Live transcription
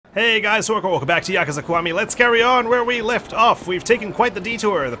Hey guys, welcome back to Yakuza Kiwami. Let's carry on where we left off. We've taken quite the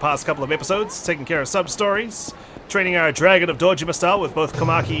detour the past couple of episodes, taking care of sub-stories, training our Dragon of Dojima style with both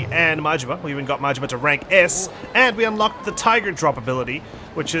Komaki and Majima. We even got Majima to rank S, and we unlocked the Tiger Drop ability,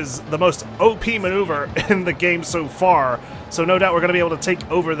 which is the most OP maneuver in the game so far. So no doubt we're going to be able to take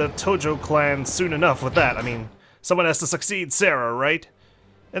over the Tojo Clan soon enough with that. I mean, someone has to succeed Sarah, right?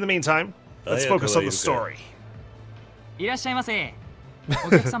 In the meantime, let's focus on the story. Is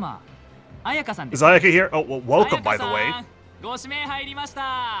Ayaka here? Oh, well, welcome, by the way.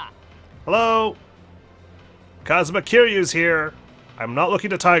 Hello? Kazuma Kiryu's here. I'm not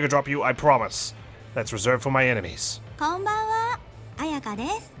looking to Tiger Drop you, I promise. That's reserved for my enemies.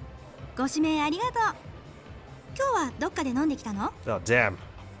 Oh, damn.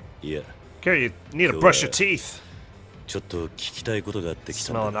 Yeah. Kiryu, you need to brush your teeth. Smelling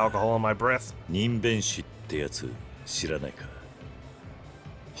alcohol on my breath.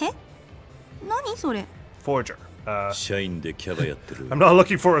 Forger. I'm not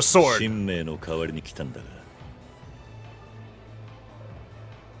looking for a sword.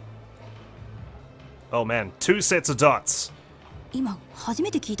 Oh man, 2 sets of dots.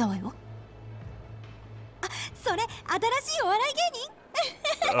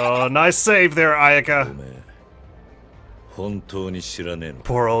 Oh, nice save there, Ayaka.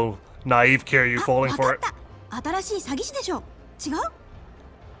 Poor old naive Kiryu falling for it.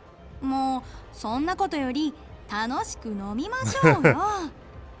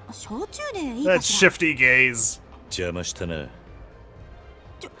 That shifty gaze.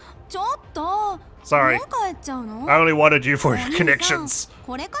 Sorry. I only wanted you for your connections.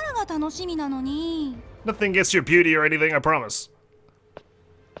 Nothing against your beauty or anything, I promise.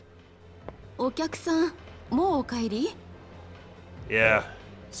 Yeah.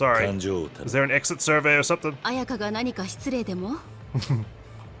 Sorry. Is there an exit survey or something?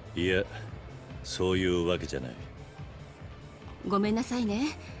 Yeah.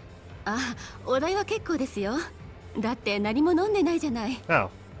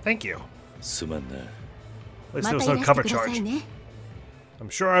 Oh, thank you. At least there was no cover charge. I'm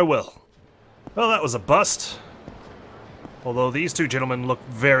sure I will. Well, that was a bust. Although these 2 gentlemen look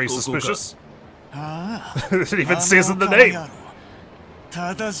very suspicious. It even says in the name.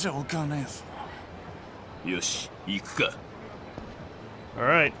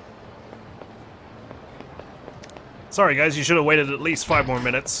 Alright. Sorry guys, you should have waited at least 5 more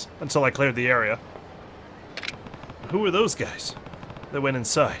minutes until I cleared the area. Who were those guys? They went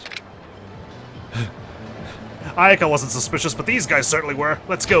inside. Ayaka wasn't suspicious, but these guys certainly were.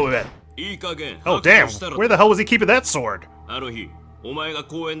 Let's go with it. Oh damn, where the hell was he keeping that sword? I think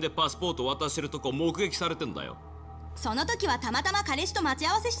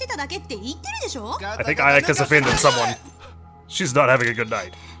Ayaka's offended someone. She's not having a good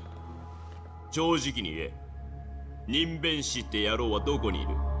night.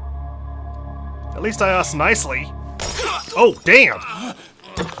 At least I asked nicely. Oh, damn!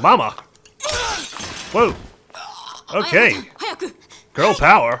 Mama! Whoa! Okay. Girl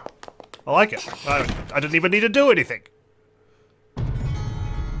power. I like it. I didn't even need to do anything.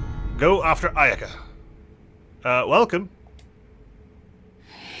 Go after Ayaka. Welcome.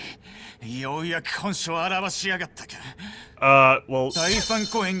 Well, you had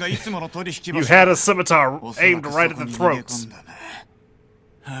a scimitar aimed right at the throats.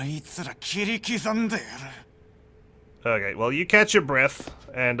 Okay, well, you catch your breath,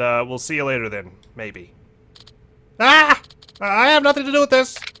 and we'll see you later then, maybe. Ah! I have nothing to do with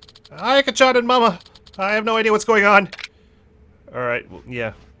this. Ayaka-chan and Mama. I have no idea what's going on. Alright, well,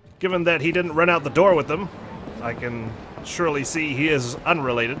 yeah. Given that he didn't run out the door with them, I can surely see he is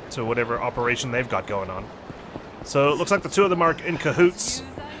unrelated to whatever operation they've got going on. So it looks like the 2 of them are in cahoots.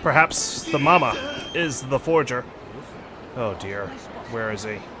 Perhaps the Mama is the forger. Oh dear, where is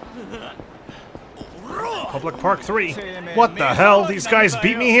he? Public Park 3. What the hell? These guys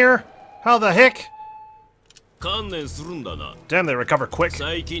beat me here? How the heck? Damn, they recover quick.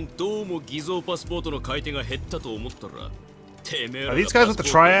 Are these guys with the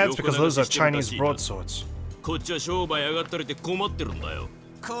triads? Because those are Chinese broadswords. Damn,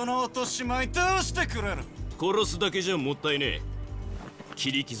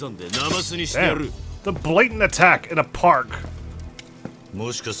 the blatant attack in a park.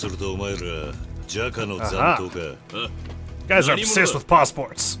 Guys are obsessed with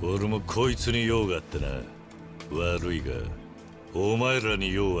passports.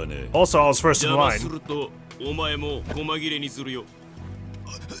 Also, I was first in line.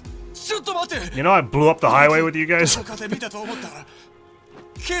 You know I blew up the highway with you guys?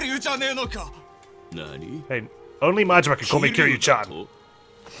 Hey, only Majima can call me Kiryu-chan.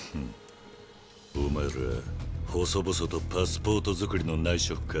 お前ら細々とパスポート作りの内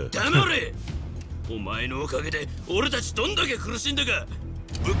職か。黙れ。お前のおかげで俺たちどんだけ苦しんだか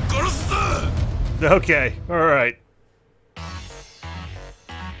ぶっ殺すぞ。 Okay, alright.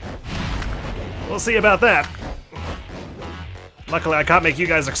 We'll see about that. Luckily, I can't make you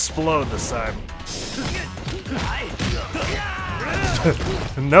guys explode this time.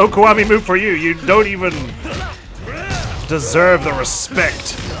 No Kiwami move for you. You don't even deserve the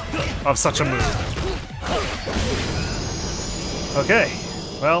respect of such a move. Okay.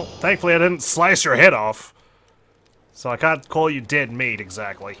 Well, thankfully I didn't slice your head off. So I can't call you dead meat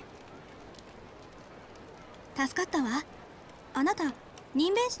exactly. 助かったわ。あなた、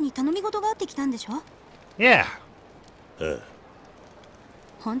任命士に頼み事があってきたんでしょ？ Yeah.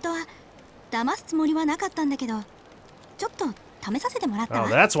 本当は騙すつもりはなかったんだけど、ちょっと試させてもらったわ。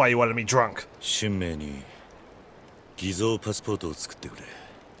Oh, that's why you wanted me drunk. 春明に偽造パスポートを作ってく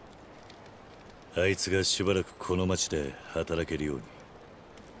れ。あいつがしばらくこの町で働けるように。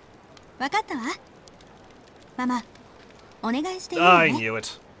わかったわ。ママ、お願いしていいの I ね。 knew it.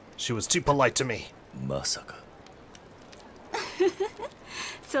 She was too polite to me. まさか。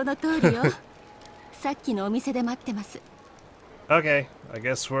その通りよ。さっきのお店で待ってます。Okay, I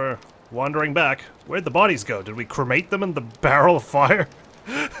guess we're wandering back. Where'd the bodies go? Did we cremate them in the barrel of fire?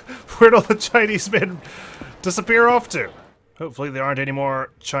 Where'd all the Chinese men disappear off to? Hopefully there aren't any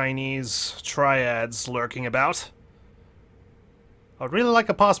more Chinese triads lurking about. I'd really like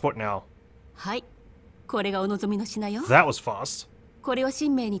a passport now. はい、これがお望みの品よ。 That was fast. これを神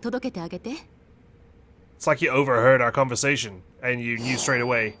明に届けてあげて。 It's like you overheard our conversation and you knew straight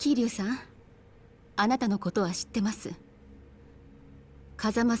away. 桐生さん、あなたのことは知ってます。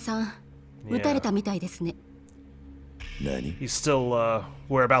風間さん、撃たれたみたいですね。何？ He's still,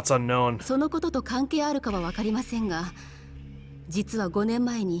 whereabouts unknown. そのことと関係あるかはわかりませんが、実は5年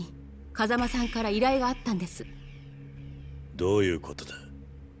前に風間さんから依頼があったんです。どういうことだ？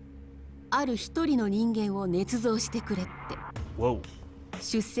ある一人の人間を捏造してくれって。 Whoa.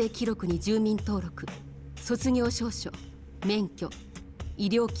 出生記録に住民登録、卒業証書、免許、医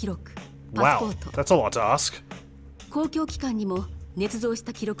療記録、パスポ Wow, ート、 that's a lot to ask. 公共機関にも捏造し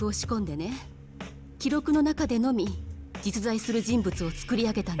た記録を仕込んでね。記録の中でのみ実在する人物を作り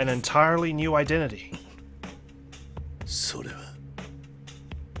上げたん An です。 entirely new identity. それは。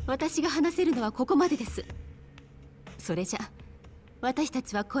私が話せるのはここまでです。それじゃ私た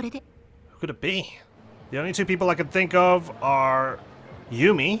ちはこれで。 Who could it be? The only two people I could think of are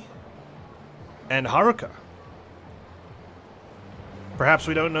Yumi and Haruka. Perhaps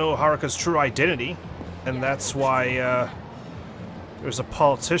we don't know Haruka's true identity, and that's why there's a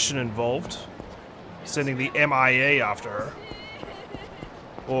politician involved, sending the MIA after her.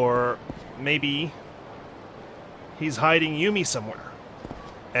 Or maybe he's hiding Yumi somewhere.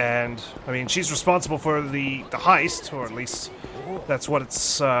 And, I mean, she's responsible for the heist, or at least that's what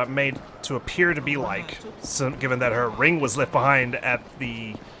it's made to appear to be like, so, given that her ring was left behind at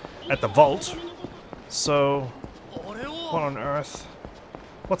the vault. So, what on earth?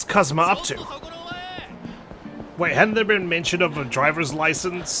 What's Kazuma up to? Wait, hadn't there been mention of a driver's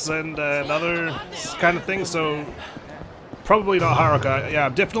license and another kind of thing? So, probably not Haruka. Yeah,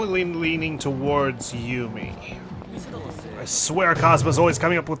 I'm definitely leaning towards Yumi. I swear Kazuma's always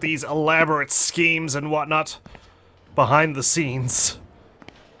coming up with these elaborate schemes and whatnot behind the scenes.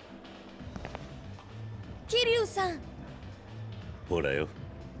 Kiryu-san. ほらよ。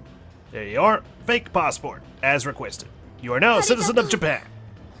 There you are. Fake passport, as requested. You are now a citizen of Japan.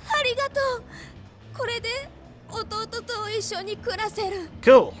 ありがとう。これで弟と一緒に暮らせる。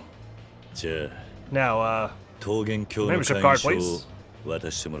Cool. じゃあ Now, 桃源郷の membership 会 card, 員証を please.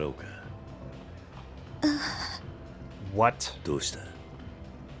 渡してもらおうか。 what? どうした？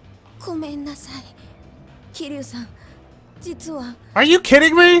ごめんなさい。Kiryu-san、実は Are you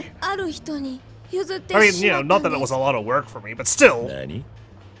kidding me? ある人に譲って I mean, し you ま know, った not ん that it で was す。 a lot of work for me, but still. 何？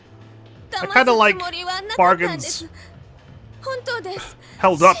 I 騙 kinda す like つもりはなかったんです bargains 本当です。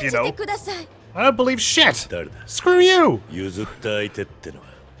 held up, you 信じ know. てください。 I don't believe shit. 誰だ？ Screw you. 譲った相手ってのは。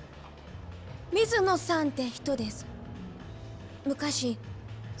水野さんって人です。昔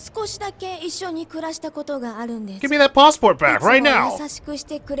少しだけ一緒に暮らしたことがあるんです。 Give me that passport い back つも right now. 優しくし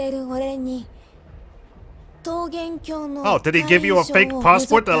てくれる俺に桃源郷の Oh, did he give you a fake 会員証を passport that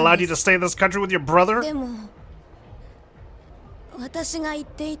譲ったん allowed で you to す。 stay in this country with your brother? でも私が言っ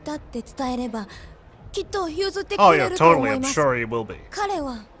ていたって伝えればきっと譲ってく Oh れ yeah, ると思 totally. い I'm ます。 sure he will be. 彼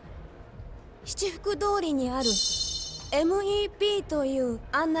は七福通りにある MEP という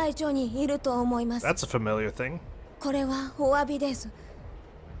案内所にいると思います。 That's a familiar thing. これはお詫びです。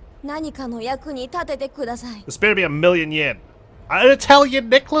何かの役に立ててください。 This better be a million yen. An Italian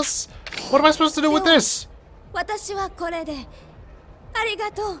necklace? What am I supposed to do with this? 私はこれであり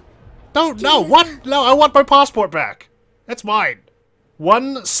がとう。 No, what? No, I want my passport back. That's mine.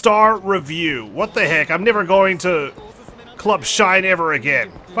 1-star review. What the heck? I'm never going to Club Shine ever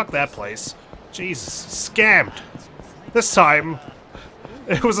again. Fuck that place. Jesus, scammed. This time,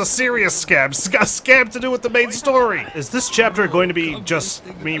 it was a serious scam. A scam to do with the main story. Is this chapter going to be just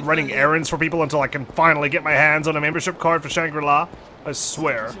me running errands for people until I can finally get my hands on a membership card for Shangri-La? I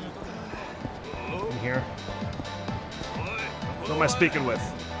swear. In here. Who am I speaking with?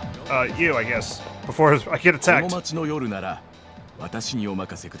 You, I guess. Before I get attacked. この町の夜なら私にお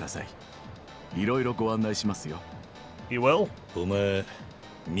任せください。いろいろご案内しますよ。You will? お前、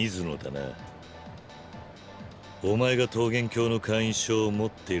水野だな。お前が桃源郷の会員証を持っ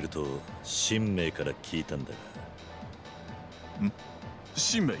ていると神明から聞いたんだが。ん？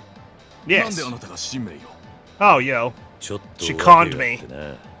神明？ Yes. なんであなたが神明を？ Oh, yo. ちょっと She conned me.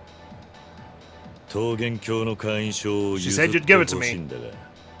 桃源郷の会員証を譲 She said って you'd give it to ほしい me. んだが。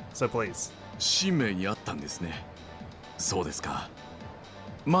 So please. 神明にあったんですね。そうですか。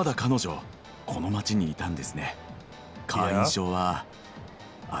まだ彼女この町にいたんですね。会員証は、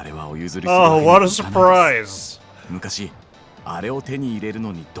あれはお譲りするわ Oh, けに what は a いかないです。 surprise. 昔あれを手に入れる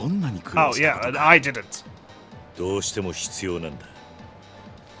のにどんなに苦労 Oh, したこ yeah, と and か。 I didn't. どうしても必要なんだ。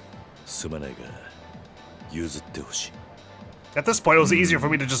すまないが、譲ってほしい。At this point, it was easier for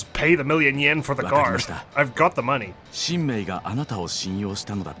me to just pay the million yen for the わかり car. ました。 I've got the money. 神明があなたを信用し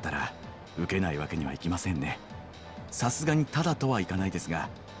たのだったら受けないわけにはいきませんね。さすがにただとはいかないですが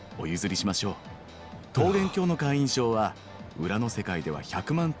お譲りしましょう。桃源郷の会員証は裏の世界では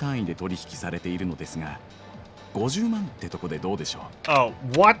100万単位で取引されているのですが50万ってとこでどうでしょ Oh,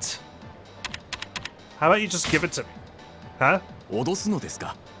 what? How about you just give it to me? Huh? う。脅すのです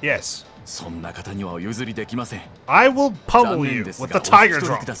か。 Yes. そんな方にはお譲りできません。 I will pummel you with the tiger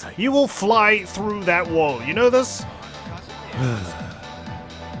drum. You will fly through that wall. You know this?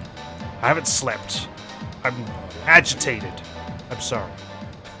 I haven't slept. I'm agitated. I'm sorry.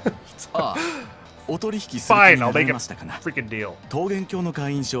 ああ、お取引する気 Fine, に I'll なら make れ a ましたかな。 freaking deal. 桃源郷の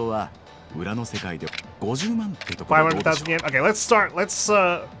会員証は裏の世界で50万ってところでどうでしょ500,000 yen? Okay, let's start.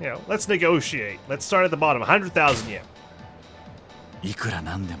 Let's negotiate. Let's start at the bottom. 100,000 yen. う。いくら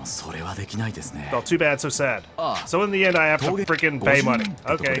なんでもそれはできないですね。 Well, too bad, so sad. Ah. So in the end, I have to freaking pay money.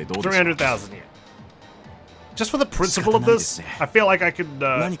 Okay, 300,000 yen. Just for the principle of this, I feel like I could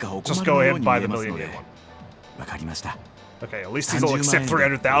just go ahead and buy the million yen one. わかりました。 Okay, at least he'll 30 accept 万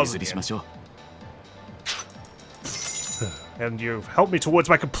円でお 300,000 譲りしま yen. しょう。 And you've helped me towards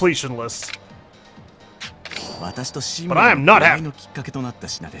my completion list. 私と神 But I 明 am の not 出会い happy. のきっかけとなった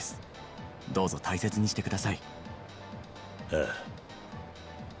品です。どうぞ大切にしてください。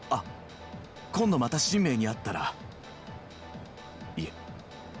あ、今度また神明に会ったら。いえ、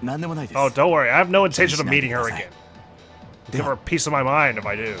なんでもないです。 Oh, don't worry. I have no intention of 気にし meeting ない her でください。 again. Give her a piece of my mind if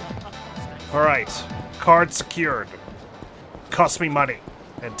I do. Alright. Card secured. Cost me money.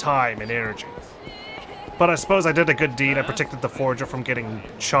 And time and energy. But I suppose I did a good deed. I protected the forger from getting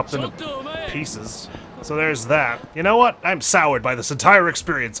chopped into pieces. So there's that. You know what? I'm soured by this entire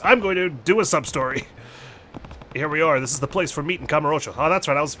experience. I'm going to do a sub-story. Here we are. This is the place for meat in Kamurocho. Oh, that's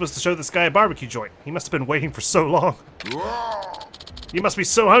right. I was supposed to show this guy a barbecue joint. He must have been waiting for so long. You must be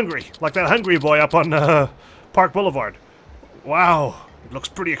so hungry. Like that hungry boy up on Park Boulevard. Wow. It looks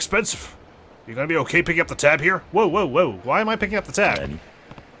pretty expensive. You gonna be okay picking up the tab here? Whoa, whoa, whoa. Why am I picking up the tab?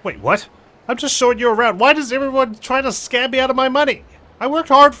 Wait, what? I'm just showing you around. Why does everyone try to scam me out of my money? I worked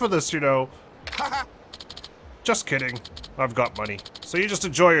hard for this, you know. Just kidding. I've got money. So you just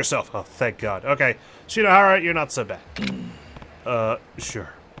enjoy yourself. Oh, thank God. Okay. Shinohara, you're not so bad.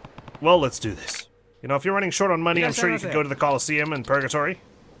 Sure. Well, let's do this. You know, if you're running short on money, I'm sure you could go to the Coliseum in Purgatory.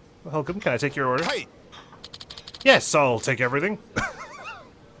 Welcome. Can I take your order? Hey. Yes, I'll take everything.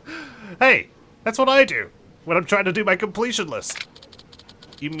 Hey, that's what I do when I'm trying to do my completion list.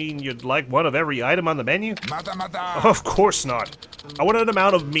 You mean you'd like one of every item on the menu? Mata. Of course not. I want an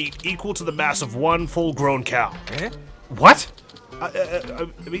amount of meat equal to the mass of one full-grown cow. What? I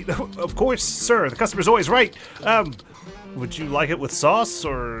mean, of course, sir. The customer's always right. Would you like it with sauce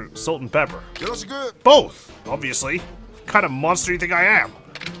or salt and pepper? Both, obviously. What kind of monster do you think I am?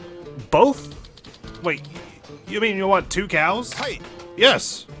 Both? Wait, you mean you want 2 cows? Hey.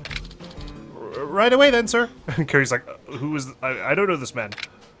 Yes. Right away then, sir. Carrie's like, who is... I don't know this man.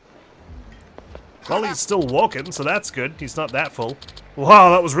 Well, he's still walking, so that's good. He's not that full. Wow,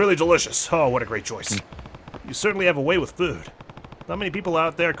 that was really delicious. Oh, what a great choice. You certainly have a way with food. Not many people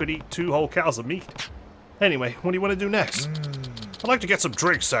out there could eat 2 whole cows of meat. Anyway, what do you want to do next? I'd like to get some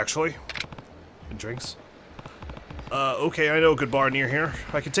drinks, actually. Drinks? Okay, I know a good bar near here.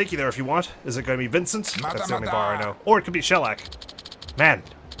 I can take you there if you want. Is it gonna be Vincent? That's the only bar I know. Or it could be Shellac. Man,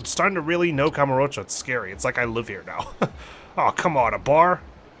 I'm starting to really know Kamurocho. It's scary. It's like I live here now. Oh, come on, a bar?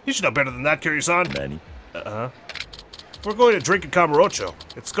 You should know better than that, Kiryu-san. Nani? If we're going to drink at Kamurocho,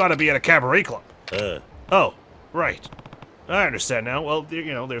 it's gotta be at a cabaret club. Oh, right. I understand now. Well,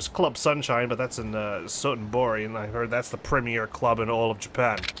 you know, there's Club Sunshine, but that's in Sotenbori, and I heard that's the premier club in all of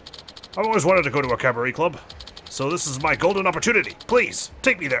Japan. I've always wanted to go to a cabaret club, so this is my golden opportunity. Please,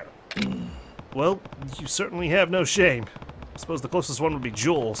 take me there. Well, you certainly have no shame. I suppose the closest one would be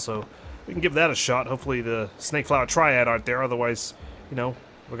Jewel, so we can give that a shot. Hopefully the Snakeflower Triad aren't there, otherwise, you know,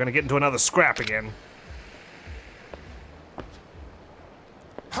 we're gonna get into another scrap again.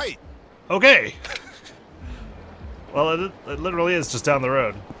 Hey! Okay. Well, it literally is just down the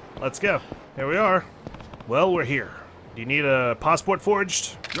road. Let's go. Here we are. Well, we're here. Do you need a passport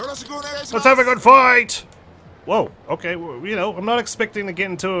forged? Let's have a good fight! Whoa, okay, well, you know, I'm not expecting to get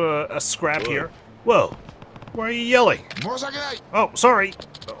into a scrap here. Whoa, why are you yelling? Oh, sorry.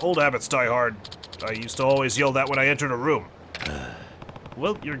 Old habits die hard. I used to always yell that when I entered a room.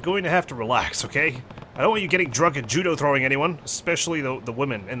 Well, you're going to have to relax, okay? I don't want you getting drunk and judo throwing anyone, especially the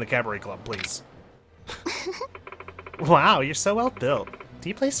women in the cabaret club, please. Wow, you're so well built. Do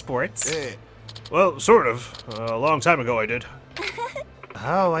you play sports? Well, sort of. A long time ago I did.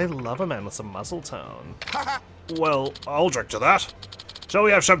 Oh, I love a man with some muscle tone. Well, I'll drink to that. Shall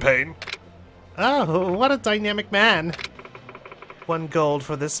we have champagne? Oh, what a dynamic man. 1 gold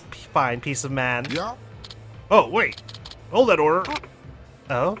for this fine piece of man. Yeah? Oh, wait. Hold that order.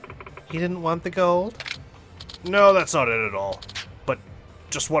 Oh? He didn't want the gold? No, that's not it at all. But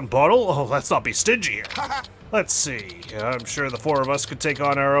just 1 bottle? Oh, let's not be stingy here. Let's see. I'm sure the 4 of us could take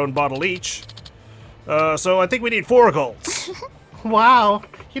on our own bottle each. So I think we need 4 golds. Wow,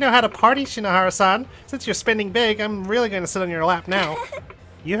 you know how to party, Shinohara-san. Since you're spending big, I'm really going to sit on your lap now.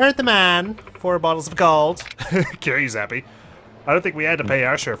 You heard the man. 4 bottles of gold. Kiryu's happy. I don't think we had to pay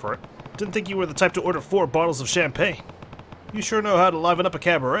our share for it. Didn't think you were the type to order 4 bottles of champagne. You sure know how to liven up a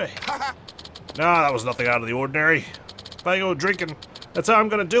cabaret. Nah, that was nothing out of the ordinary. If I go drinking, that's how I'm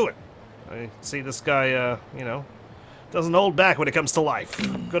gonna do it. I see this guy, you know, doesn't hold back when it comes to life.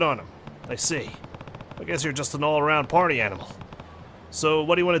 Good on him. I see. I guess you're just an all-around party animal. So,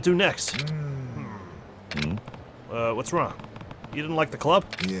 what do you want to do next? What's wrong? You didn't like the club?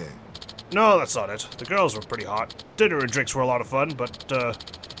 Yeah. No, that's not it. The girls were pretty hot. Dinner and drinks were a lot of fun, but,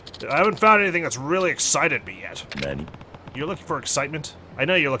 I haven't found anything that's really excited me yet. Nani? You're looking for excitement? I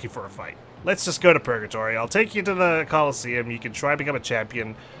know you're looking for a fight. Let's just go to Purgatory. I'll take you to the Coliseum. You can try and become a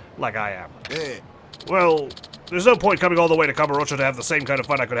champion like I am. Yeah. Well, there's no point coming all the way to Kamurocho to have the same kind of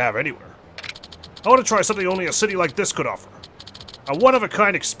fun I could have anywhere. I want to try something only a city like this could offer. A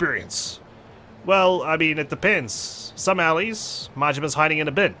one-of-a-kind experience. Well, I mean, it depends. Some alleys, Majima's hiding in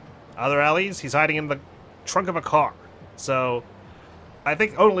a bin. Other alleys, he's hiding in the trunk of a car. So, I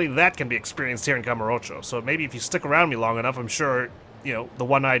think only that can be experienced here in Kamurocho. So maybe if you stick around me long enough, I'm sure, you know, the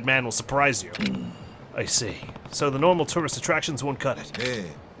one-eyed man will surprise you. I see. So the normal tourist attractions won't cut it. Yeah.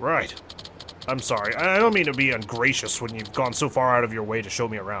 Right. I'm sorry. I don't mean to be ungracious when you've gone so far out of your way to show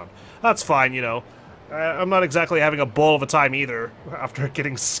me around. That's fine, you know. I'm not exactly having a ball of a time either, after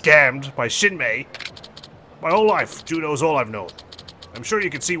getting scammed by Shinmei. My whole life, judo's all I've known. I'm sure you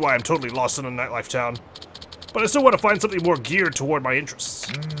can see why I'm totally lost in a nightlife town. But I still want to find something more geared toward my interests.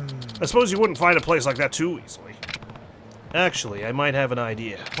 I suppose you wouldn't find a place like that too easily. Actually, I might have an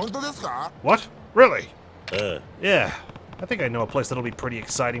idea. 本当ですか? What? Really? Yeah. I think I know a place that'll be pretty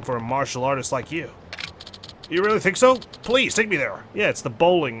exciting for a martial artist like you. You really think so? Please, take me there. Yeah, it's the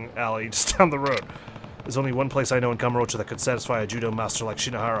bowling alley just down the road. There's only one place I know in Kamurocho that could satisfy a judo master like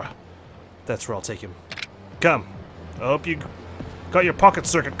Shinohara. That's where I'll take him. Come. I hope you got your pocket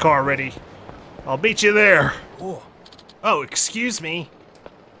circuit car ready. I'll meet you there. Oh, excuse me.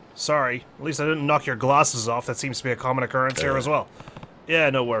 Sorry. At least I didn't knock your glasses off. That seems to be a common occurrence here as well.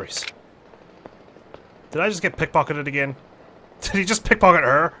 Yeah, no worries. Did I just get pickpocketed again? Did he just pickpocket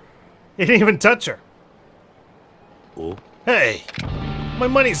her? He didn't even touch her. Oh? Hey! My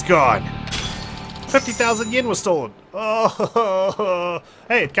money's gone! 50,000 yen was stolen! Oh!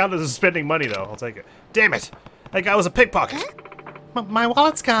 Hey, it counted as spending money though. I'll take it. Damn it! That guy was a pickpocket! My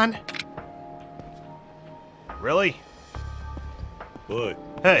wallet's gone. Really? Oi.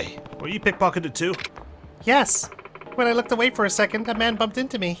 Hey, were you pickpocketed too? Yes. When I looked away for a second, a man bumped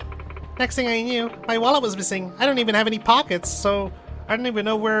into me. Next thing I knew, my wallet was missing. I don't even have any pockets, so I don't even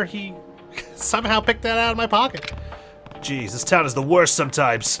know where he somehow picked that out of my pocket. Jeez, this town is the worst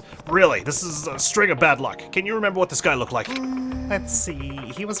sometimes. Really, this is a string of bad luck. Can you remember what this guy looked like? Let's see.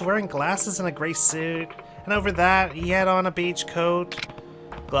 He was wearing glasses and a gray suit, And over that, he had on a beige coat.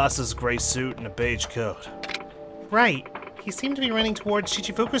 Glasses, gray suit, and a beige coat. Right. He seemed to be running towards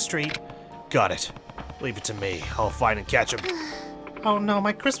Shichifuku Street. Got it. Leave it to me. I'll find and catch him. Oh no,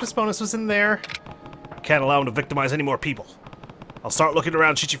 my Christmas bonus was in there. Can't allow him to victimize any more people. I'll start looking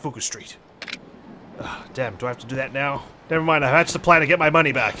around Shichifuku Street. Damn, do I have to do that now? Never mind, I've hatched a plan to get my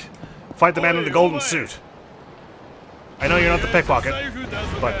money back. Fight the man in the golden suit. I know you're not the pickpocket,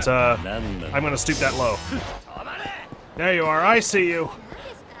 but I'm gonna stoop that low. There you are, I see you.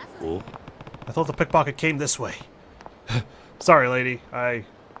 Oh, I thought the pickpocket came this way. Sorry, lady. I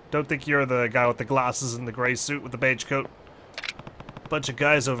don't think you're the guy with the glasses and the gray suit with the beige coat. Bunch of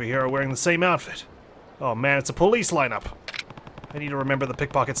guys over here are wearing the same outfit. Oh man, it's a police lineup. I need to remember the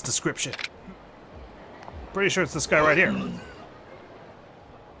pickpocket's description. Pretty sure it's this guy right here.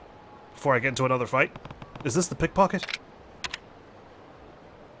 Before I get into another fight. Is this the pickpocket?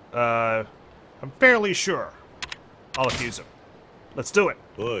 I'm fairly sure. I'll accuse him. Let's do it.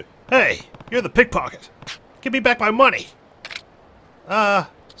 oi. Hey, you're the pickpocket. Give me back my money.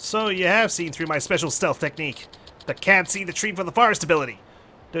 So you have seen through my special stealth technique. The can't see the tree from the forest ability.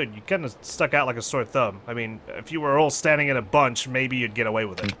 Dude, you kind of stuck out like a sore thumb. I mean, if you were all standing in a bunch, maybe you'd get away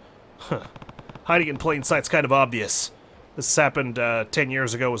with it. Hiding in plain sight's kind of obvious. This happened 10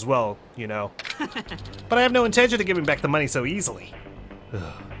 years ago as well, you know. But I have no intention of giving back the money so easily.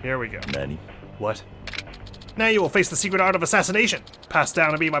 Here we go. Nani? What? Now you will face the secret art of assassination, passed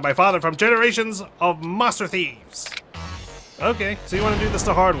down to me by my father from generations of master thieves. Okay, so you want to do this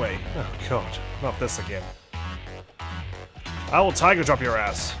the hard way. Oh god, not this again. I will tiger drop your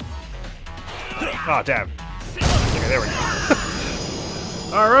ass. Oh damn. Okay, there we go.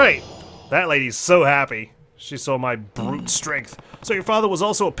 Alright. That lady's so happy. She saw my brute strength. So your father was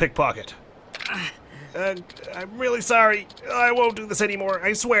also a pickpocket. I'm really sorry. I won't do this anymore,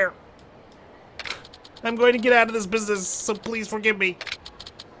 I swear. I'm going to get out of this business, so please forgive me.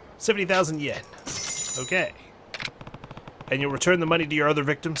 70,000 yen. Okay. And you'll return the money to your other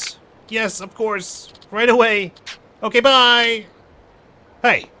victims? Yes, of course. Right away. Okay, bye!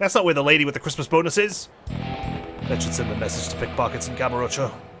 Hey, that's not where the lady with the Christmas bonus is. That should send a message to pickpockets in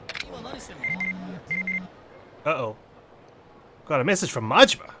Kamurocho. Uh-oh. Got a message from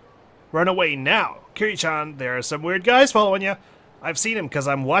Majima. Run away now. Kiryu-chan, there are some weird guys following you. I've seen him because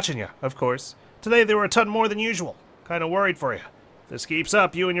I'm watching you, of course. Today there were a ton more than usual. Kinda worried for you. If this keeps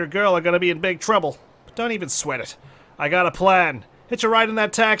up, you and your girl are gonna be in big trouble. But don't even sweat it. I got a plan. Hitch a ride in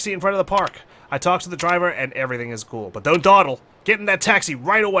that taxi in front of the park. I talked to the driver and everything is cool. But don't dawdle. Get in that taxi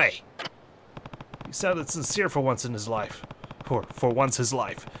right away. He sounded sincere for once in his life. Or for once his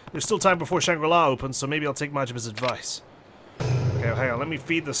life. There's still time before Shangri-La opens, so maybe I'll take Majima's advice. Okay, hang on. Let me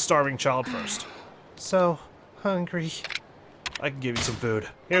feed the starving child first. So hungry. I can give you some food.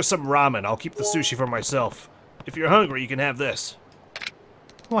 Here's some ramen. I'll keep the sushi for myself. If you're hungry, you can have this.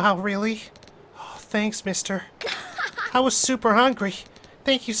 Wow, really? Oh, thanks, mister. I was super hungry.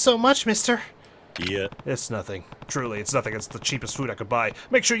 Thank you so much, mister. Yeah. It's nothing. Truly, it's nothing. It's the cheapest food I could buy.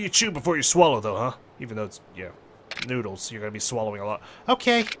 Make sure you chew before you swallow, though, huh? Even though it's, yeah, noodles, you're gonna be swallowing a lot.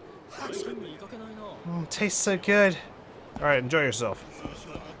 Okay. Tastes so good. Alright, enjoy yourself.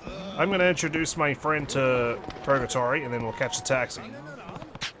 I'm gonna introduce my friend to Purgatory, and then we'll catch the taxi.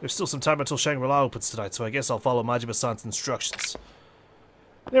 There's still some time until Shangri-La opens tonight, so I guess I'll follow Majima-san's instructions.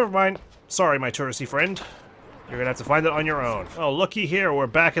 Never mind. Sorry, my touristy friend. You're gonna have to find it on your own. Oh, looky here, we're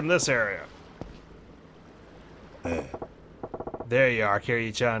back in this area. There you are,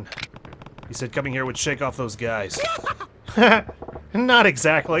 Kiryu-chan. He said coming here would shake off those guys. Not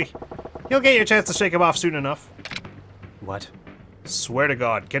exactly. You'll get your chance to shake them off soon enough. What? Swear to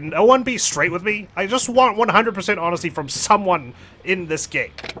God, can no one be straight with me? I just want 100% honesty from someone in this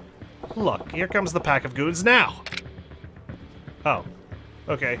game. Look, here comes the pack of goons now. Oh.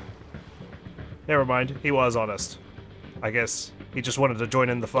 Okay. Never mind, he was honest. I guess he just wanted to join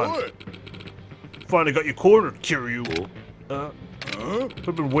in the fun. Finally got you cornered, Kiryu.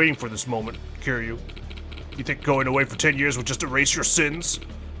 I've been waiting for this moment, Kiryu. You think going away for 10 years will just erase your sins?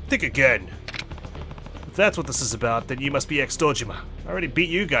 Think again. If that's what this is about, then you must be ex-Dojima. I already beat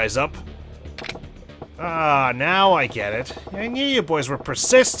you guys up. Ah, now I get it. I knew you boys were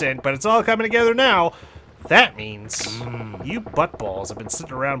persistent, but it's all coming together now. That means you buttballs have been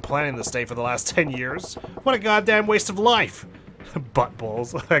sitting around planning this day for the last 10 years. What a goddamn waste of life.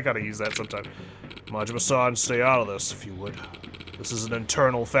 Buttballs. I gotta use that sometime. Majima-san, stay out of this, if you would. This is an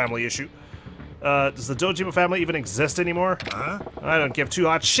internal family issue. Does the Dojima family even exist anymore? Huh? I don't give two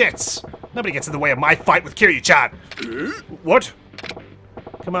hot shits. Nobody gets in the way of my fight with Kiryu-chan. What?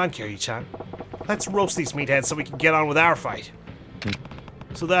 Come on, Kiryu-chan. Let's roast these meatheads so we can get on with our fight.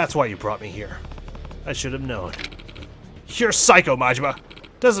 So that's why you brought me here. I should have known. You're psycho, Majima.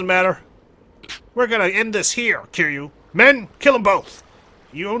 Doesn't matter. We're gonna end this here, Kiryu. Men, kill them both.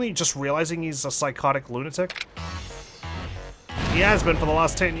 You only just realizing he's a psychotic lunatic? He has been for the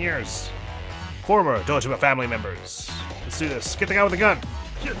last 10 years. Former Dojima family members. Let's do this. Get the guy with the gun.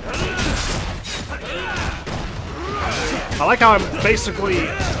 I like how I'm basically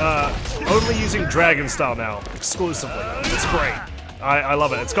only using Dragon style now, exclusively. It's great. I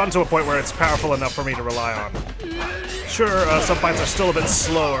love it. It's gotten to a point where it's powerful enough for me to rely on. Sure, some fights are still a bit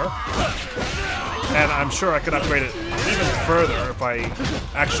slower, and I'm sure I could upgrade it even further if I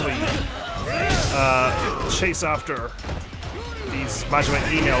actually chase after these Majima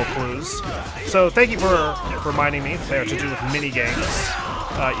email clues. So thank you for reminding me they are to do with mini games,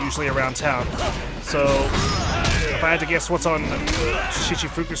 usually around town. So if I had to guess what's on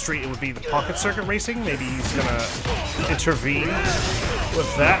Shichifuku Street, it would be the pocket circuit racing. Maybe he's gonna intervene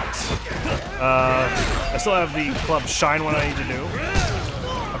with that. I still have the club shine one I need to do.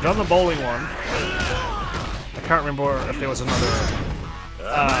 I've done the bowling one. I can't remember if there was another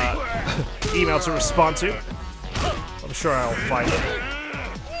email to respond to. I'm sure I'll find it.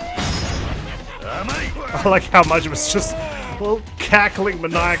 I like how much it was just cackling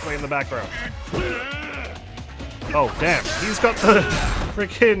maniacally in the background. Oh, damn. He's got the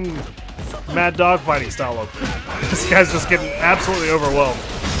freaking mad dog fighting style look. This guy's just getting absolutely overwhelmed.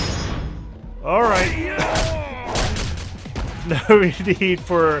 Alright. No need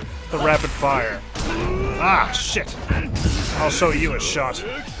for the rapid fire. Ah, shit. I'll show you a shot.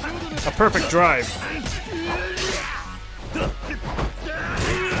 A perfect drive.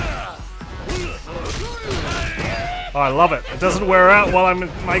 Oh, I love it. It doesn't wear out while I'm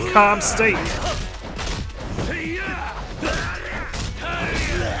in my calm state.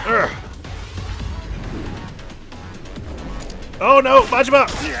 Urgh. Oh no, Majima!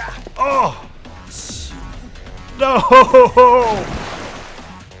 Oh! No!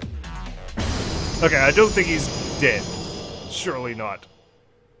 Okay, I don't think he's dead. Surely not.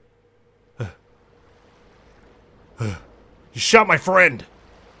 You shot my friend!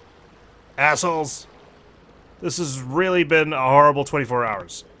 Assholes. This has really been a horrible 24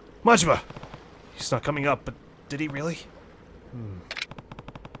 hours. Majima! He's not coming up, but did he really?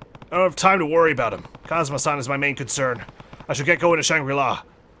 I don't have time to worry about him. Kazuma-san is my main concern. I should get going to Shangri-La.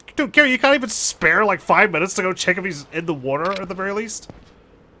 Dude, Gary, you can't even spare like 5 minutes to go check if he's in the water at the very least?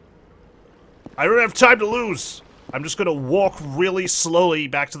 I don't have time to lose. I'm just gonna walk really slowly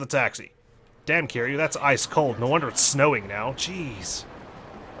back to the taxi. Damn, Kiryu, that's ice cold. No wonder it's snowing now. Jeez.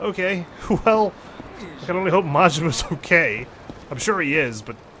 Okay, well, I can only hope Majima's okay. I'm sure he is,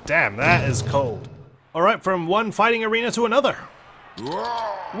 but damn, that is cold. Alright, from one fighting arena to another.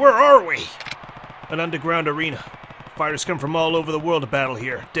 Where are we? An underground arena. Fighters come from all over the world to battle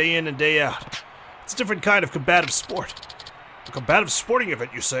here, day in and day out. It's a different kind of combative sport. A combative sporting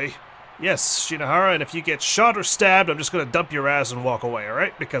event, you say? Yes, Shinohara, and if you get shot or stabbed, I'm just gonna dump your ass and walk away,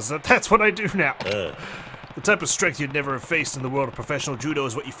 alright? Because that's what I do now. The type of strength you'd never have faced in the world of professional judo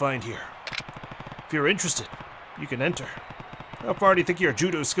is what you find here. If you're interested, you can enter. How far do you think your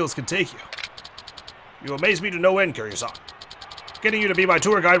judo skills can take you? You amaze me to no end, Kiryu-san. Getting you to be my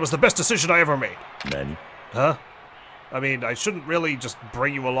tour guide was the best decision I ever made. Nani? Huh? I mean, I shouldn't really just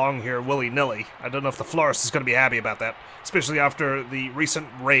bring you along here willy-nilly. I don't know if the florist is going to be happy about that, especially after the recent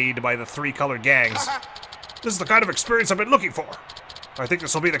raid by the three-colored gangs. This is the kind of experience I've been looking for. I think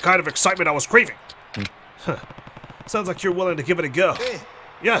this will be the kind of excitement I was craving. Huh. Sounds like you're willing to give it a go.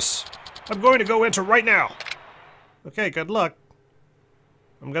 Yes, I'm going to go enter right now. Okay, good luck.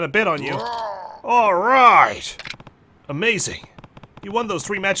 I'm gonna bet on you. Alright! Amazing. You won those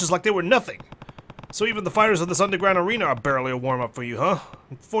 3 matches like they were nothing. So even the fighters of this underground arena are barely a warm-up for you, huh?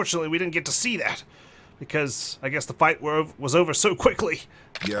 Unfortunately, we didn't get to see that. Because I guess the fight was over so quickly.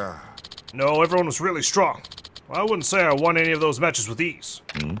 Yeah. No, everyone was really strong. Well, I wouldn't say I won any of those matches with ease.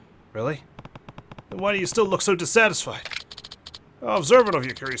 Really? Then why do you still look so dissatisfied? How observant of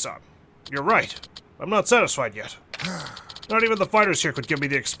you, Kiryu-san. You're right. I'm not satisfied yet. Not even the fighters here could give me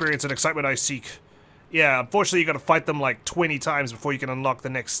the experience and excitement I seek. Yeah, unfortunately you gotta fight them like 20 times before you can unlock the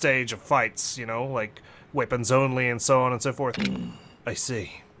next stage of fights, you know, like weapons only and so on and so forth. I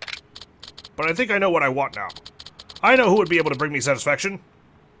see. But I think I know what I want now. I know who would be able to bring me satisfaction.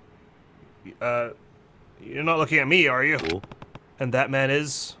 You're not looking at me, are you? Oh. And that man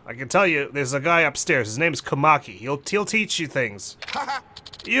is? I can tell you, there's a guy upstairs. His name's Kamaki. He'll teach you things.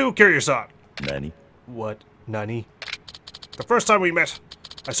 You, Kiryu-san. Nani? What? Nani? The first time we met,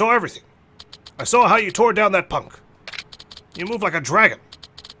 I saw everything. I saw how you tore down that punk. You move like a dragon.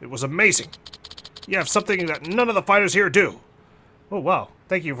 It was amazing. You have something that none of the fighters here do. Oh, wow.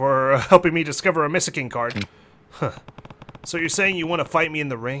 Thank you for helping me discover a Missing card. Huh. So you're saying you want to fight me in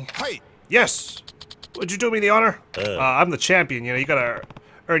the ring? Hey. Yes! Would you do me the honor? I'm the champion, you know, you gotta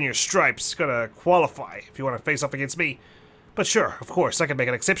earn your stripes. You gotta qualify if you want to face off against me. But sure, of course, I can make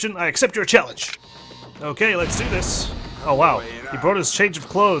an exception. I accept your challenge. Okay, let's do this. Oh, wow. He brought his change of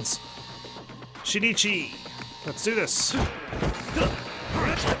clothes. Shinichi. Let's do this.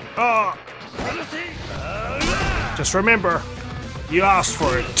 Oh. Just remember, you asked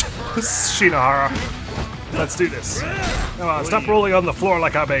for it, Shinohara. Let's do this. Come on, stop rolling on the floor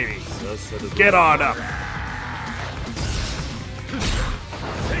like a baby. Get on up.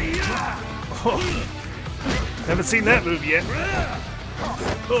 Oh. Haven't seen that move yet.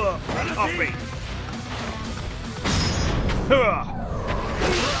 Off me.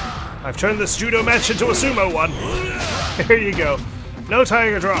 I've turned this judo match into a sumo one. There you go. No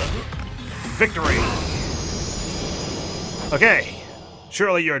tiger drop. Victory. Okay.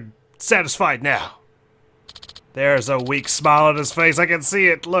 Surely you're satisfied now. There's a weak smile on his face. I can see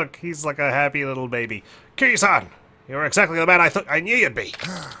it. Look, he's like a happy little baby. Kiryu-san, you're exactly the man I knew you'd be.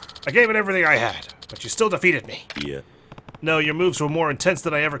 I gave it everything I had, but you still defeated me. Yeah. No, your moves were more intense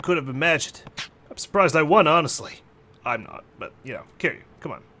than I ever could have imagined. I'm surprised I won, honestly. I'm not, but, you know, Kiryu,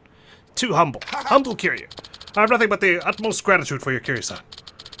 come on. Too humble. Humble Kiryu. I have nothing but the utmost gratitude for you, Kiryu-san.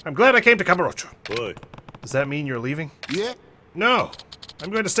 I'm glad I came to Kamurocho. Boy. Does that mean you're leaving? Yeah. No.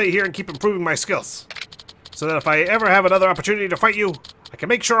 I'm going to stay here and keep improving my skills. So that if I ever have another opportunity to fight you, I can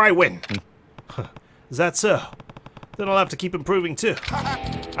make sure I win. Is that so? Then I'll have to keep improving too.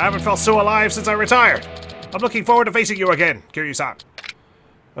 I haven't felt so alive since I retired. I'm looking forward to facing you again, Kiryu-san.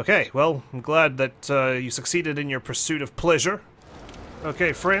 Okay, well, I'm glad that you succeeded in your pursuit of pleasure.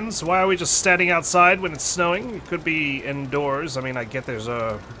 Okay, friends, why are we just standing outside when it's snowing? It could be indoors. I mean, I get there's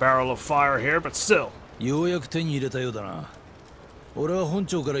a barrel of fire here, but still. ようやく手に入れたようだな。俺は本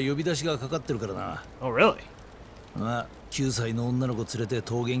庁から呼び出しがかかってるからな。Oh, really? まあ、9歳の女の子連れて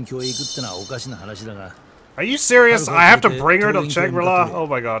桃源郷へ行くってのはおかしな話だが。Are you serious? I have to bring her to Shangri-La? Oh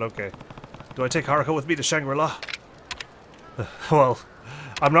my god, okay. Do I take Haruka with me to Shangri-La? Well,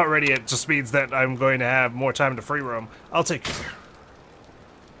 I'm not ready. It just means that I'm going to have more time to free roam. I'll take you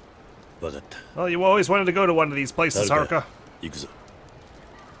there. Well, you always wanted to go to one of these places, Haruka.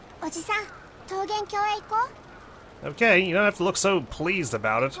 Okay, you don't have to look so pleased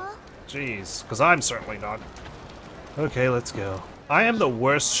about it. Jeez, because I'm certainly not. Okay, let's go. I am the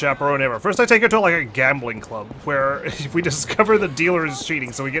worst chaperone ever. First I take her to like a gambling club, where if we discover the dealer is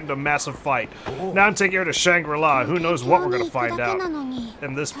cheating, so we get into a massive fight. Now I'm taking her to Shangri-La. Who knows what we're gonna find out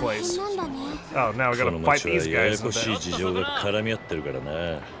in this place. Oh, now we gotta fight these guys.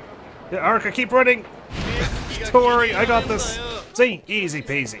 Yeah, Haruka, keep running! Don't worry, I got this. See, easy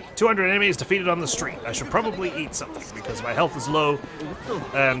peasy. 200 enemies defeated on the street. I should probably eat something, because my health is low.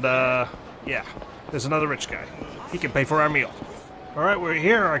 And, yeah. There's another rich guy. He can pay for our meal. Alright, we're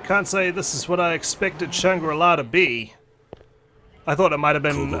here. I can't say this is what I expected Shangri-La to be. I thought it might have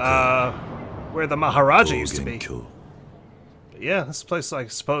been, where the Maharaja used to be. But yeah, this place, I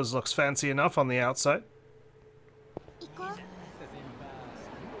suppose, looks fancy enough on the outside.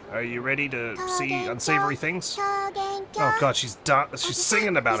 Are you ready to see unsavory things? Oh god, she's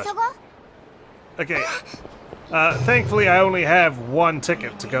singing about it. Okay. Thankfully I only have one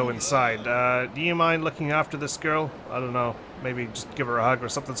ticket to go inside. Do you mind looking after this girl? I don't know. Maybe just give her a hug or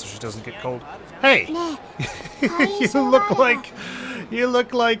something so she doesn't get cold. Hey! You look like,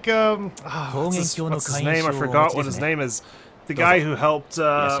 what's his name? I forgot what his name is. The guy who helped,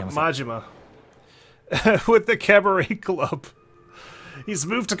 Majima. With the cabaret club. He's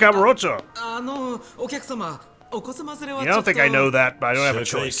moved to Kamurocho. You don't think I know that, but I don't have a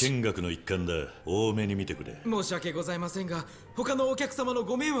choice.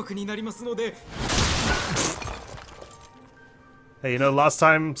 Hey, you know, last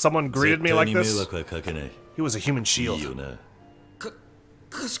time someone greeted me like this, he was a human shield.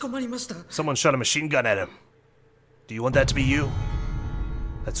 Someone shot a machine gun at him. Do you want that to be you?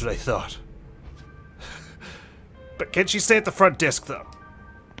 That's what I thought. But can't she stay at the front desk, though?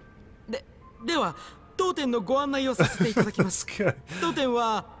 では当店のご案内をさせていただきます。当店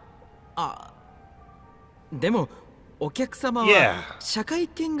はでもお客様は社会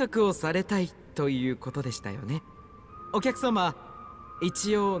見学をされたいということでしたよね。お客様、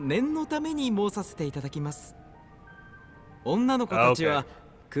一応念のために申させていただきます。女の子たちは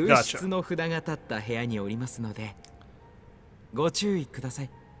空室の札が立った部屋におりますのでご注意ください。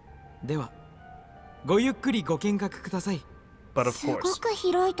ではごゆっくりご見学ください。But of course.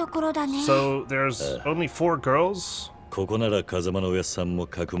 So there's only 4 girls? ここなら風間のおやさんも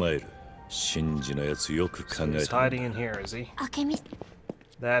かくまえる。Shinjiのやつよく考え He's た。 hiding in here, is he? 明美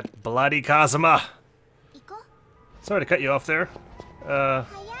That bloody Kazuma. 行こ Sorry to cut you off there.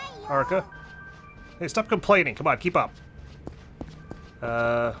 Haruka. Hey, stop complaining. Come on, keep up.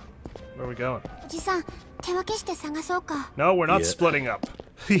 Where are we going? うおじさん手分けして探そうか No, we're not Yeah. splitting up.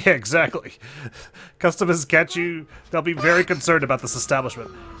 Yeah, exactly. Customers catch you, they'll be very concerned about this establishment.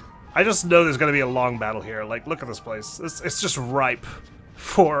 I just know there's gonna be a long battle here. Like, look at this place. It's just ripe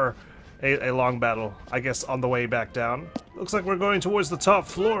for a long battle, I guess, on the way back down. Looks like we're going towards the top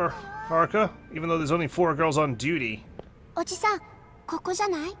floor, Haruka, even though there's only 4 girls on duty. おじさんここじゃ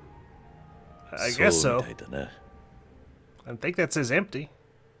ない I guess そう so. みたいだな。 I think that says empty.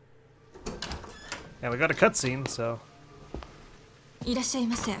 And we got a cutscene, so... いらっしゃい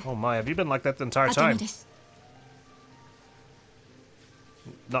ませ Oh my, have you been like that the entire あと time? みです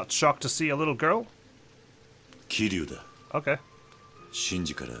Not shocked to see a little girl? 桐生だ。 Okay. シン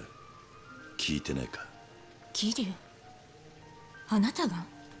ジから聞いてないか。桐生あなたがあ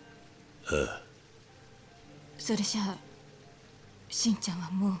あ、それじゃあしんちゃんは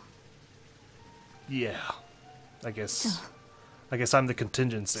もう Yeah. I guess... そう I guess I'm the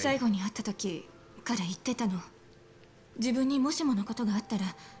contingency. 最後に会った時から言ってたの自分にもしものことがあったら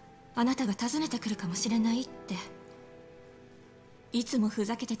あなたが訪ねてくるかもしれないっていつもふ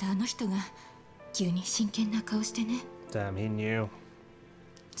ざけてたあの人が急に真剣な顔してね Damn, he knew.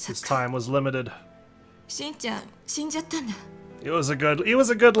 そっ His か time was limited. しんちゃん死んじゃったんだ He was a good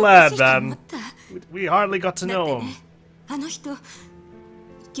lad, おかしいと思 man. った We hardly got to だっ know て him. ねあの人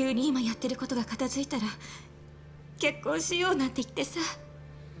急に今やってることが片付いたら結婚しようなんて言ってさ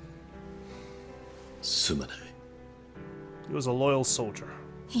すまない。 He was a loyal soldier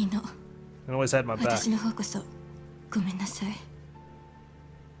いいの and always had my back. 私の方こそごめんなさい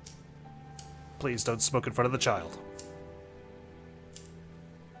Please don't smoke in front of the child.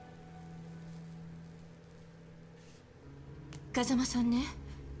 風間さんね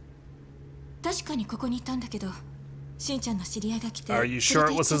確かにここにいたんだけどしんちゃんの知り合いが来て Are you sure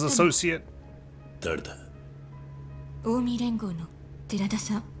it was his 連れて行っちゃったの associate? 誰だ。近江連合の寺田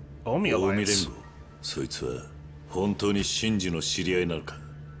さん Omi 近江連 Alliance. 合。そいつは本当にシンジの知り合いなのか。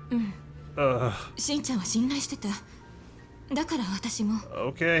しんちゃんは信頼してただから私も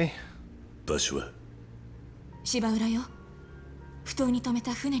Okay. 場所は芝浦よ不当に止め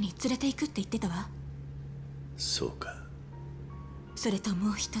た船に連れて行くって言ってたわそうか。それと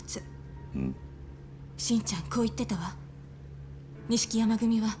もう一つしんちゃんこう言ってたわ錦山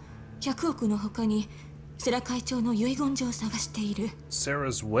組は100億の他に世良会長の遺言状を探している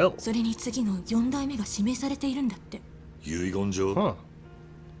Sarah's will. それに次の4代目が指名されているんだって遺言状、 Huh.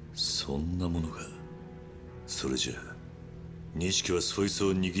 そんなものが。それじゃあ錦はそいつ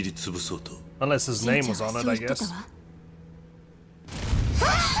を握りつぶそうと。 Unless his しん name ちゃ was んは on そう it, 言 I ってた guess. わ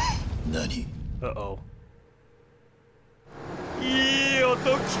何。 Uh-oh.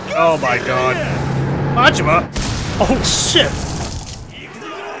 Oh my god. Majima? Oh shit!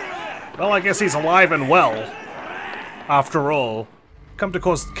 Well, I guess he's alive and well. After all. Come to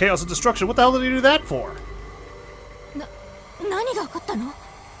cause chaos and destruction. What the hell did he do that for? 何が起こったの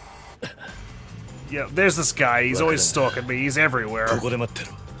Yeah, there's this guy. He's always stalking me. He's こ everywhere. こで待って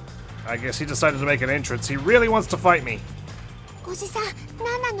ろ。 I guess he decided to make an entrance. He really wants to fight me. おじさん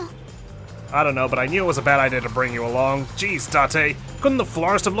何なの I don't know, but I knew it was a bad idea to bring you along. Jeez, Date. Couldn't the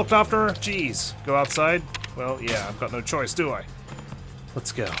florist have looked after her? Jeez. Go outside? Well, yeah, I've got no choice, do I?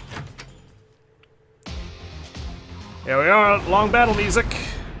 Let's go. Here we are, long battle music.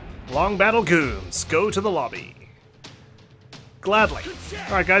 Long battle goons. Go to the lobby. Gladly.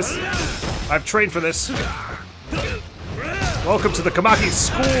 Alright, guys. I've trained for this. Welcome to the Kamaki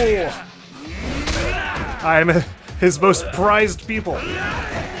School. I am his most prized people.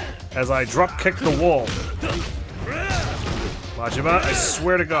 As I drop kick the wall. Majima, I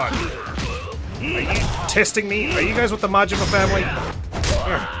swear to God. Are you testing me? Are you guys with the Majima family?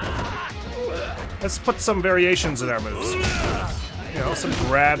 Let's put some variations in our moves. You know, some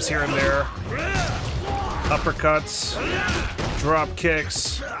grabs here and there. Uppercuts. Drop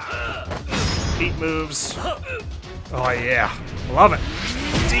kicks. Feet moves. Oh yeah. Love it.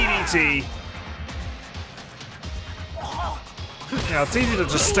 DDT. Yeah, it's easy to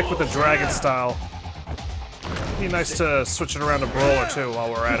just stick with the dragon style. Be nice to switch it around to brawl or two while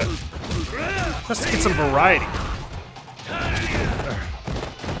we're at it. Just to get some variety.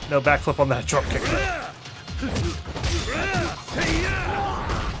 No backflip on that drop kick.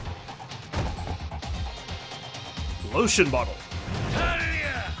 Lotion bottle.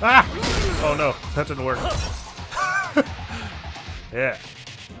 Ah! Oh no, that didn't work. Yeah.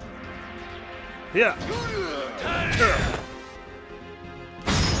 Yeah.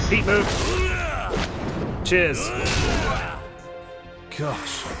 Heat move. Cheers.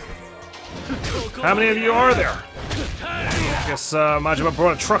 Gosh. How many of you are there? I guess Majima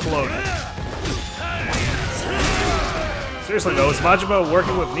brought a truckload. Seriously though, is Majima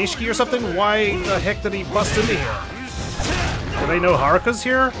working with Nishiki or something? Why the heck did he bust into here? Do they know Haruka's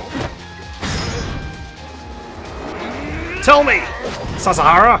here? Tell me!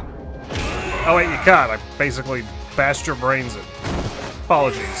 Sasahara? Oh wait, you can't. I basically bashed your brains in.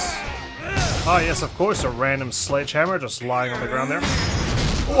 Apologies. Oh yes, of course, a random sledgehammer just lying on the ground there.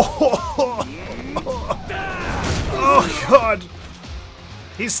 Oh god!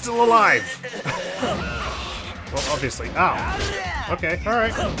 He's still alive! Well, obviously. Ow. Okay,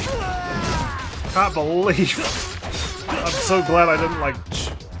 alright. Can't believe... I'm so glad I didn't, like,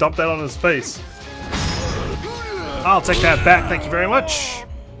 dump that on his face. I'll take that back, thank you very much.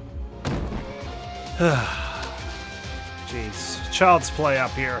 Jeez. Child's play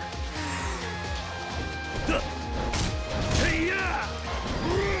up here.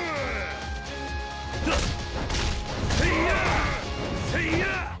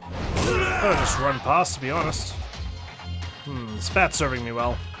 I'll just run past, to be honest. This bat's serving me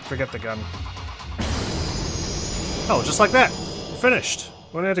well. Forget the gun. Oh, just like that. We're finished.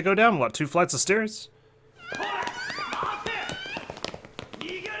 We only had to go down, what, 2 flights of stairs?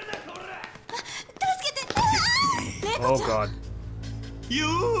 Oh god.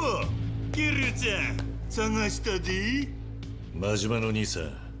 Yo! Kiryu-chan! 探したで? 真島の兄さ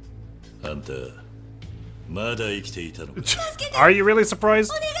ん、あんた、まだ生きていたのか? Are you really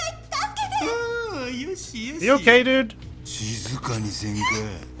surprised? You okay, dude? 静かにせんか。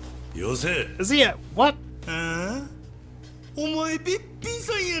よせ。 Is he at what? ああ？お前べっぴん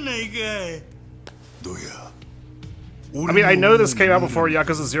さんやないかい。どうや? I mean, I know this came out before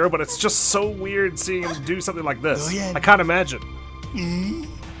Yakuza 0, but it's just so weird seeing him do something like this. I can't imagine.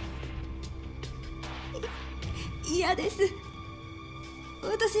 嫌です。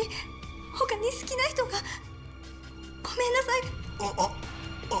私、他に好きな人が。ごめんなさい。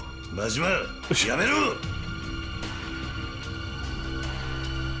真島、やめろ!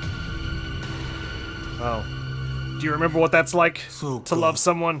 Oh. Do you remember what that's like to love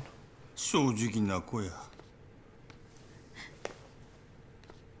someone? 正直な子や。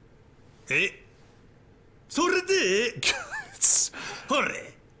それで? ほ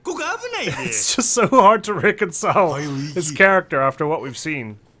れ、ここ危ないで。 It's just so hard to reconcile his character after what we've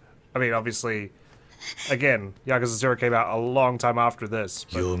seen. I mean, obviously, again, Yakuza 0 came out a long time after this.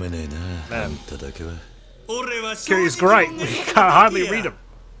 But, man, Kiryu's great. We can't hardly read him.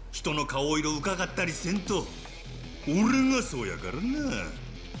 人の顔色伺ったりせんと、俺がそうやからな。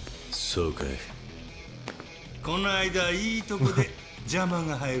そうかい。この間いいとこで邪魔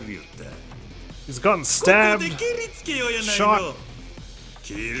が入るよった。He's gotten stabbed, shot,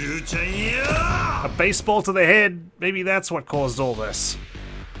 a baseball to the head. Maybe that's what caused all this.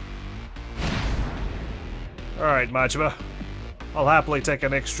 Alright, Majima. I'll happily take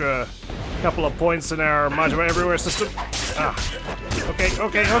an extra couple of points in our Majima Everywhere system. Ah. Okay,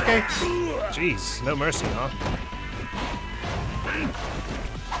 okay, okay. Jeez, no mercy, huh?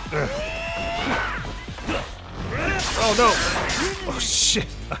 Oh no! Oh shit!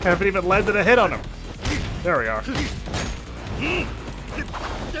 I haven't even landed a hit on him. There we are. Okay,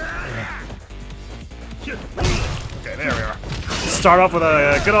 there we are. Start off with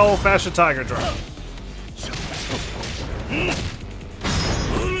a good old-fashioned tiger drop.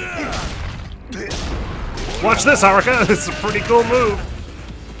 Watch this, Haruka! It's a pretty cool move.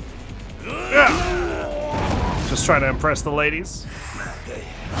 Yeah. Just trying to impress the ladies.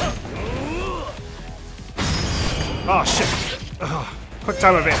 Oh shit! Oh, quick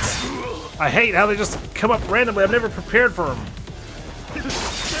time events. I hate how they just come up randomly. I've never prepared for them.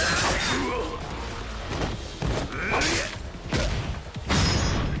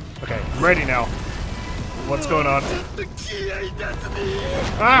 Okay, I'm ready now. What's going on?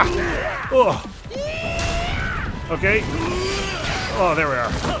 Ah! Oh! Okay. Oh, there we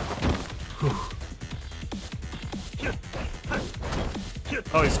are.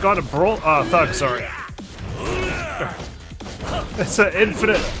 Oh, he's got a brawl. Oh, thug, sorry. It's an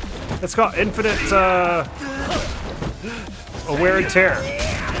infinite. It's got infinite wear and tear,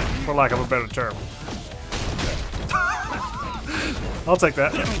 for lack of a better term. I'll take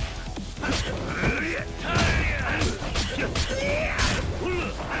that.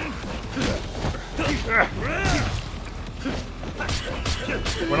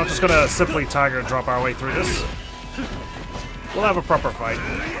 We're not just gonna simply tiger drop our way through this. We'll have a proper fight.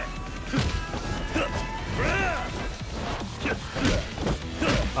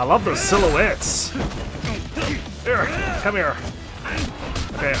 I love those silhouettes. Here, come here.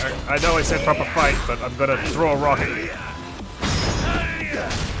 Okay, I know I said proper fight, but I'm gonna throw a rocket.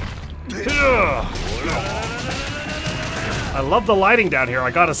 I love the lighting down here,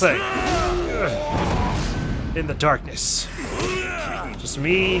 I gotta say. In the darkness. Just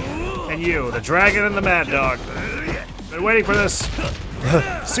me and you, the dragon and the mad dog. Been waiting for this.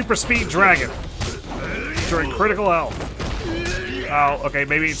 Super speed dragon. During critical health. Oh, okay,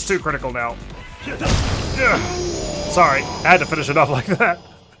 maybe it's too critical now. Sorry, I had to finish it off like that.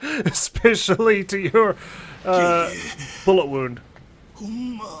 Especially to your bullet wound.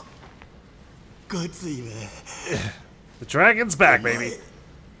 The dragon's back, baby.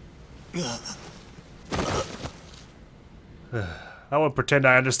 I won't pretend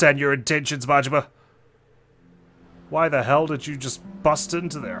I understand your intentions, Majima. Why the hell did you just bust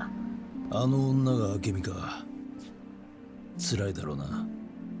into there? あの女が明美か。辛いだろうな。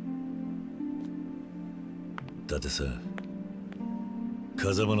だってさ、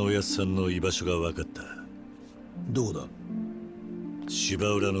風間のおやっさんの居場所が分かった。どこだ？芝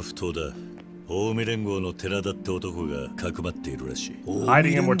浦の埠頭だ。近江連合の寺田って男がかくまっているらしい。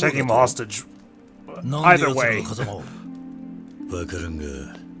Hiding him or taking him hostage. Either way. 分からんが、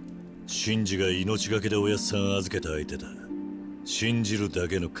シンジが命がけでおやっさん預けた相手だ。信じるだ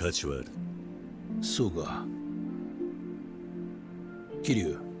けの価値はある。そうか。桐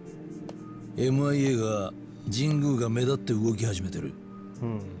生、MIA が神宮が目立って動き始めてる。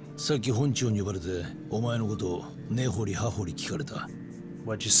さっき本庁に呼ばれてお前のことを根掘り葉掘り聞かれた。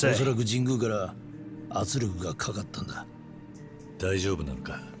What'd you say? おそらく神宮から圧力がかかったんだ。大丈夫なの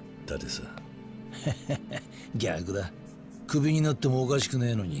か、だってさ。逆だ。クビになってもおかしくね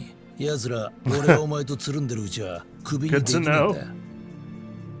えのに、奴ら俺がお前とつるんでるうちはクビにできねえんだよ。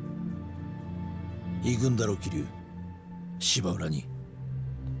行くんだろ桐生、芝浦に。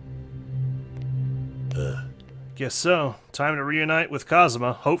Guess so. Time to reunite with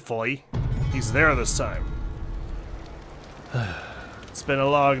Kazuma, hopefully. He's there this time. It's been a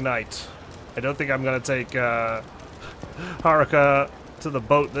long night. I don't think I'm gonna take Haruka to the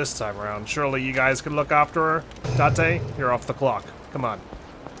boat this time around. Surely you guys can look after her? Date, you're off the clock. Come on.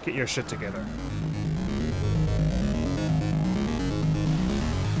 Get your shit together.